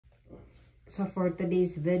So for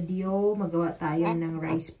today's video, magawa tayo ng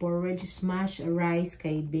rice porridge. Smash rice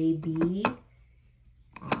kay baby.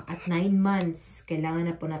 At 9 months,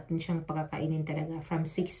 kailangan na po natin siyang pagkakainin talaga from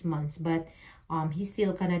 6 months. But he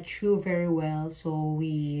still cannot chew very well. So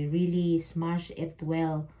we really smash it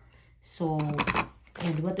well. So,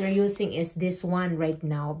 and what we're using is this one right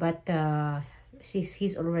now. But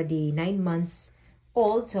he's already 9 months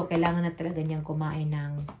old. So kailangan na talaga niyang kumain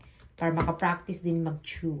ng para makapractice din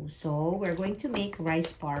mag-chew. So, we're going to make rice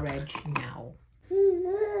porridge now.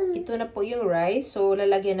 Ito na po yung rice. So,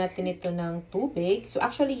 lalagyan natin ito ng tubig. So,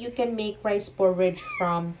 actually, you can make rice porridge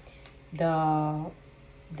from the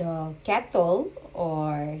kettle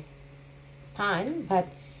or pan. But,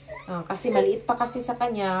 kasi maliit pa kasi sa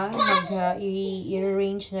kanya,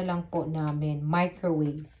 i-arrange na lang po namin.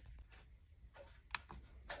 Microwave.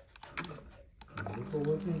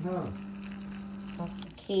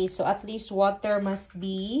 Okay, so at least water must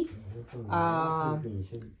be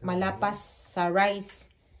malapas sa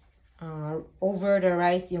rice. Over the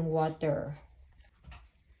rice yung water.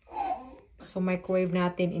 So microwave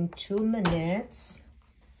natin in 2 minutes.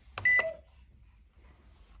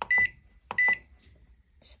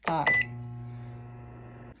 Start.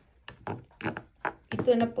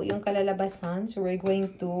 Ito na po yung kalalabasan. So we're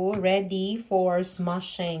going to ready for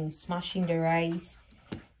smashing the rice.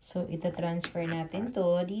 So, ito transfer natin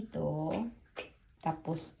to dito.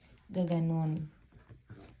 Tapos, gaganon.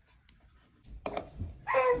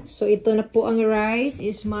 So, ito na po ang rice.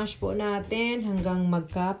 I-smash po natin hanggang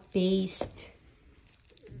magka-paste.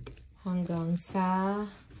 Hanggang sa...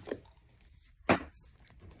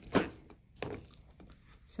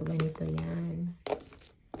 So, ganito yan.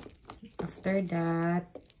 After that,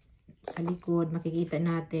 sa likod, makikita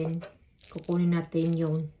natin, kukunin natin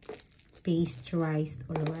yung pasteurized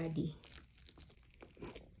already.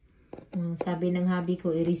 Sabi ng hubby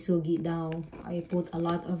ko, irisugi daw. I put a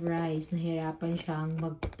lot of rice. Nahirapan siyang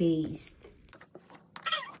mag-paste.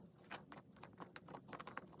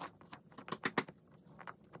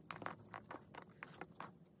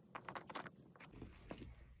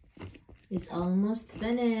 It's almost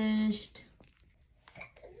finished.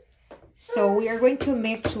 So, we are going to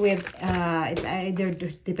mix with, it's either,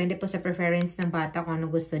 depende po sa preference ng bata kung ano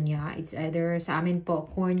gusto niya. It's either, sa amin po,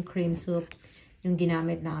 corn cream soup yung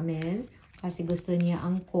ginamit namin. Kasi gusto niya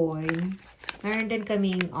ang corn. Meron din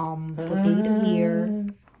kaming potato here.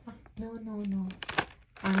 No.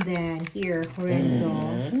 And then, here, Lorenzo.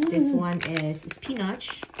 This one is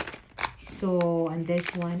spinach. So, and this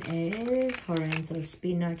one is Lorenzo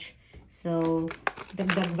spinach. So,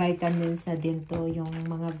 dagdag vitamins na din to yung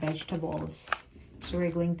mga vegetables. So,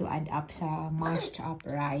 we're going to add up sa mashed up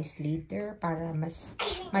rice later para mas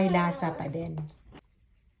may lasa pa din.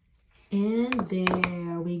 And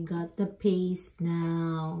there, we got the paste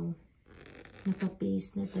now.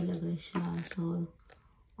 Naka-paste na talaga siya. So,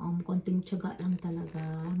 konting tiyaga lang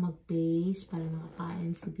talaga mag-paste para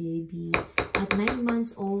nakakain si baby. At 9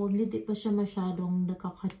 months old, hindi pa siya masyadong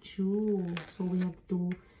nakaka-chew. So, we have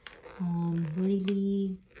to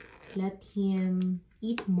really let him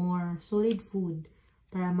eat more solid food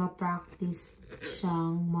para ma-practice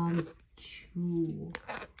siyang mag-chew.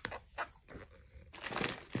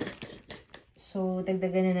 So,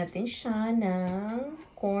 dagdagan na natin siya ng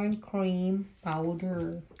corn cream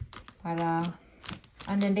powder para,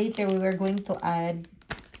 and then later we were going to add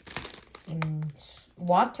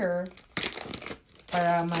water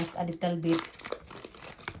para mas a little bit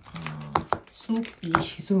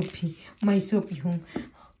soupy. May soup yung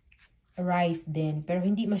rice din. Pero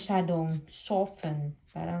hindi masyadong soften.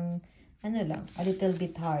 Parang, ano lang, a little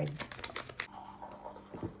bit hard.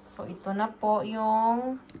 So, ito na po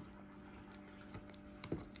yung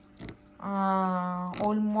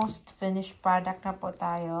almost finished product na po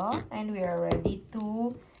tayo. And we are ready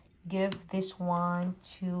to give this one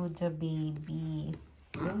to the baby.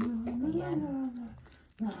 Ayan.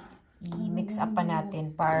 I-mix up pa natin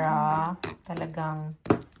para talagang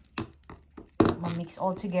ma-mix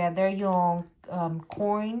all together yung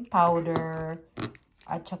corn powder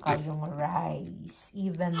at saka yung rice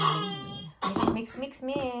evenly. Mix.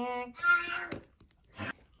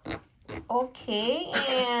 Okay,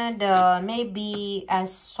 and maybe as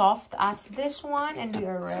soft as this one, and we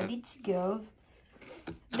are ready to give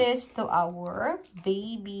this to our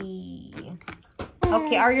baby.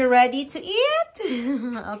 Okay, are you ready to eat?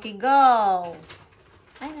 Okay, go.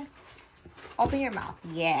 Open your mouth.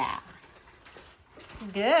 Yeah.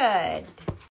 Good.